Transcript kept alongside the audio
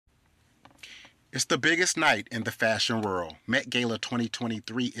It's the biggest night in the fashion world. Met Gala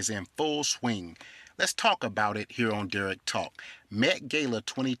 2023 is in full swing. Let's talk about it here on Derek Talk. Met Gala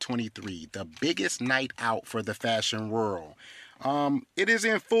 2023, the biggest night out for the fashion world. It is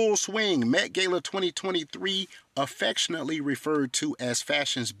in full swing. Met Gala 2023, affectionately referred to as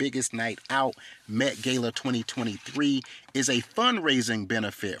fashion's biggest night out, Met Gala 2023 is a fundraising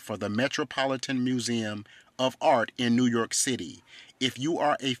benefit for the Metropolitan Museum of Art in New York City. If you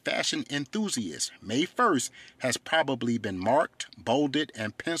are a fashion enthusiast, May 1st has probably been marked, bolded,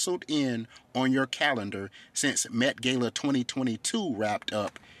 and penciled in on your calendar since Met Gala 2022 wrapped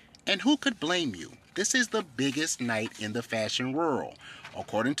up. And who could blame you? This is the biggest night in the fashion world.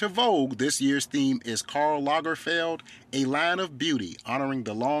 According to Vogue, this year's theme is Karl Lagerfeld, a line of beauty, honoring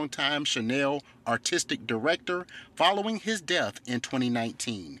the longtime Chanel artistic director following his death in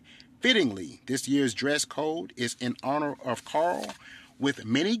 2019. Fittingly, this year's dress code is in honor of Karl, with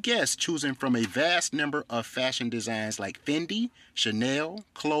many guests choosing from a vast number of fashion designs like Fendi, Chanel,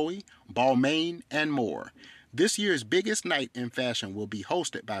 Chloe, Balmain, and more. This year's biggest night in fashion will be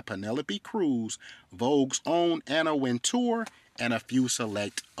hosted by Penelope Cruz, Vogue's own Anna Wintour, and a few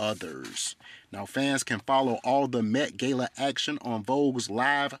select others. Now, fans can follow all the Met Gala action on Vogue's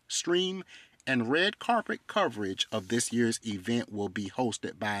live stream, and red carpet coverage of this year's event will be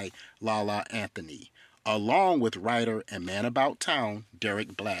hosted by Lala Anthony, along with writer and man about town Derek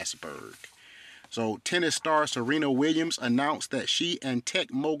Blasberg. So, tennis star Serena Williams announced that she and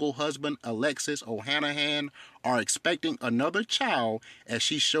tech mogul husband Alexis Ohanian are expecting another child as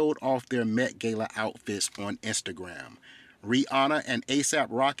she showed off their Met Gala outfits on Instagram. Rihanna and A$AP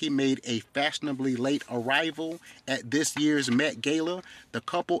Rocky made a fashionably late arrival at this year's Met Gala. The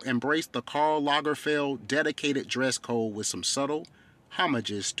couple embraced the Karl Lagerfeld dedicated dress code with some subtle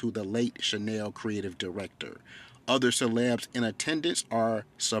homages to the late Chanel creative director. Other celebs in attendance are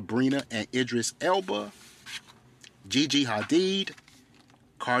Sabrina and Idris Elba, Gigi Hadid,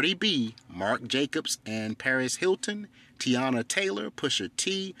 Cardi B, Marc Jacobs and Paris Hilton, Tiana Taylor, Pusha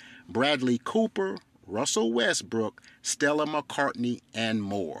T, Bradley Cooper, Russell Westbrook, Stella McCartney, and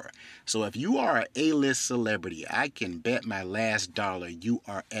more. So if you are an A-list celebrity, I can bet my last dollar you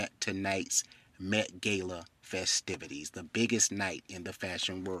are at tonight's Met Gala festivities, the biggest night in the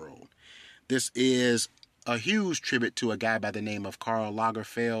fashion world. This is a huge tribute to a guy by the name of Karl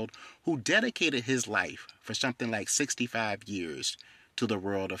Lagerfeld, who dedicated his life for something like 65 years to the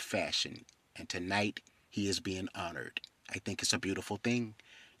world of fashion. And tonight, he is being honored. I think it's a beautiful thing.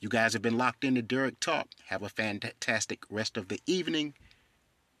 You guys have been locked into Derek Talk. Have a fantastic rest of the evening.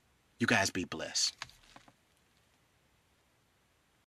 You guys be blessed.